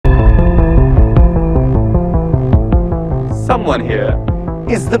someone here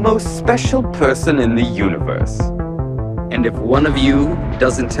is the most special person in the universe. And if one of you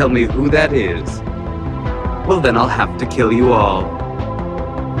doesn't tell me who that is, well, then I'll have to kill you all.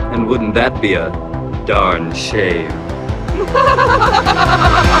 And wouldn't that be a darn shame?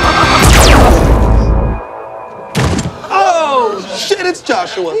 Oh, shit, it's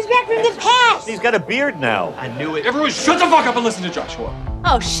Joshua. He's back from the past. He's got a beard now. I knew it. Everyone shut the fuck up and listen to Joshua.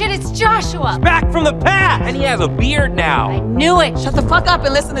 Oh, shit, it's Joshua. Back from the past! And he has a beard now. I knew it. Shut the fuck up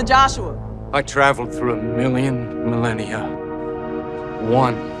and listen to Joshua. I traveled through 1,000,000 millennia.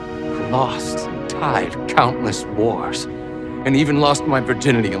 Won, lost, tied countless wars, and even lost my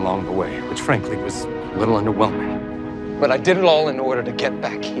virginity along the way, which frankly was a little underwhelming. But I did it all in order to get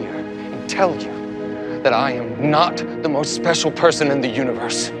back here and tell you that I am not the most special person in the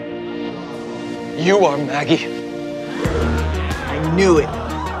universe. You are, Maggie. I knew it.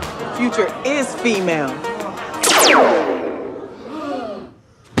 The future is female.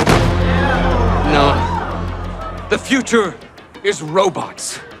 No. The future is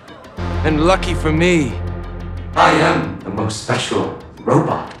robots. And lucky for me, I am the most special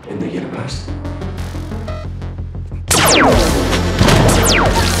robot in the universe.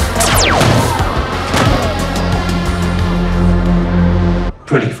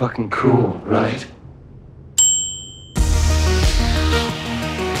 Pretty fucking cool, right?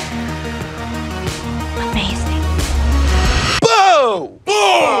 Amazing. Boo!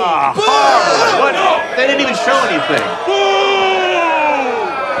 What? They didn't even show anything.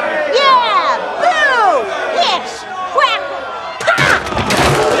 Yeah! Boo! Hitch! Crackle!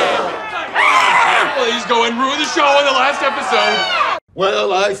 Please go and ruin the show in the last episode.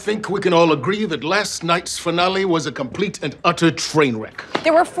 Well, I think we can all agree that last night's finale was a complete and utter train wreck.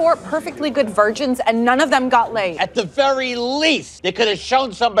 There were 4 perfectly good virgins, and none of them got laid. At the very least, they could have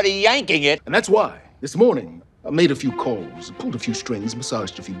shown somebody yanking it. And that's why, this morning, I made a few calls, pulled a few strings,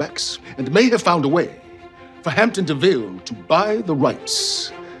 massaged a few backs, and may have found a way for Hampton DeVille to buy the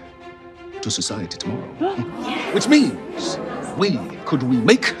rights to society tomorrow. Which means we could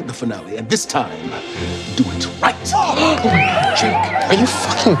remake the finale, and this time, do it right. Jake, are you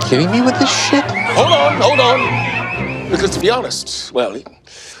fucking kidding me with this shit? Hold on. Because to be honest, well,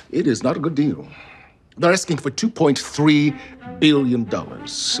 it is not a good deal. They're asking for $2.3 billion,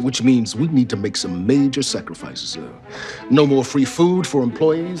 which means we need to make some major sacrifices. No more free food for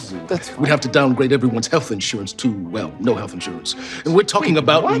employees. We'd have to downgrade everyone's health insurance to, well, no health insurance. And we're talking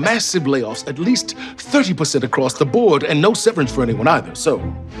about massive layoffs, at least 30% across the board, and no severance for anyone either. So,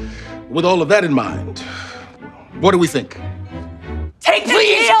 with all of that in mind, what do we think? Take the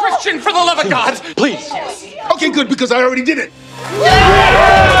deal! Christian, for the love of God! Please. Okay, good, because I already did it.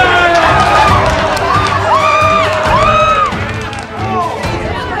 Yeah!